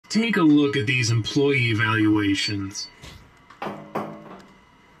Take a look at these employee evaluations.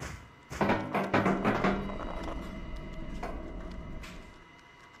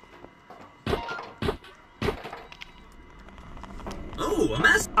 Oh, a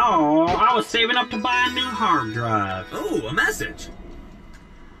mess. Oh, I was saving up to buy a new hard drive. Oh, a message.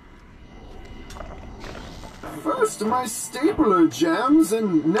 First my stapler jams,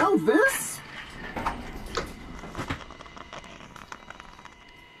 and now this?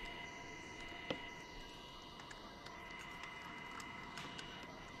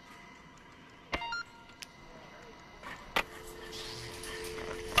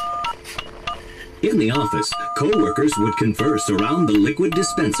 In the office, co-workers would converse around the liquid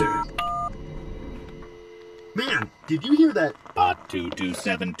dispenser. Man, did you hear that? Bot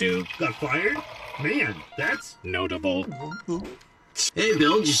 2272 Got fired? Man, that's notable Hey,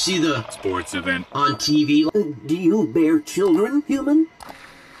 Bill, did you see the sports event. on TV? Do you bear children, human?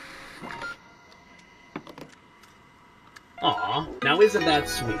 Aw, now isn't that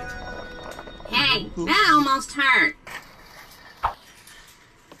sweet? Hey, that almost hurt.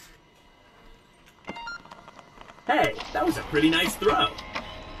 Hey, that was a pretty nice throw.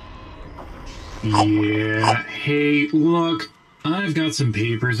 Yeah, hey, look, I've got some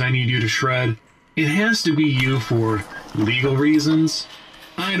papers I need you to shred. It has to be you for legal reasons.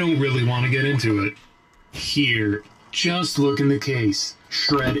 I don't really want to get into it. Here, just look in the case.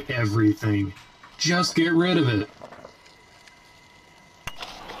 Shred everything. Just get rid of it.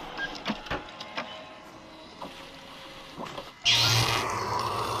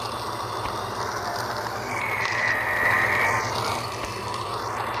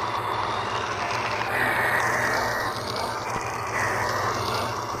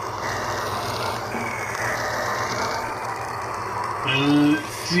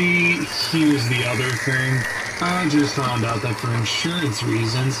 See, here's the other thing. I just found out that for insurance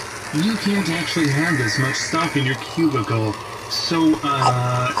reasons, you can't actually have this much stuff in your cubicle. So,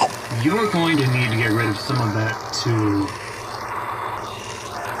 you're going to need to get rid of some of that, too.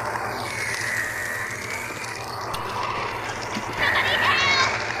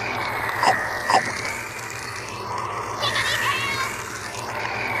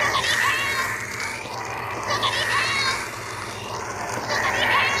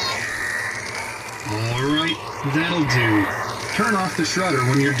 Alright, that'll do. Turn off the shredder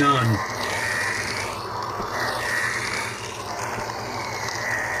when you're done.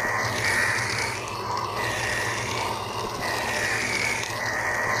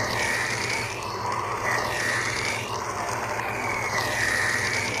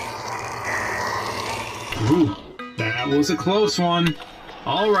 Ooh, that was a close one.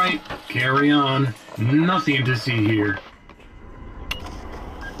 Alright, carry on. Nothing to see here.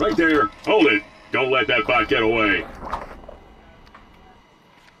 Right there! Hold it! Don't let that bot get away!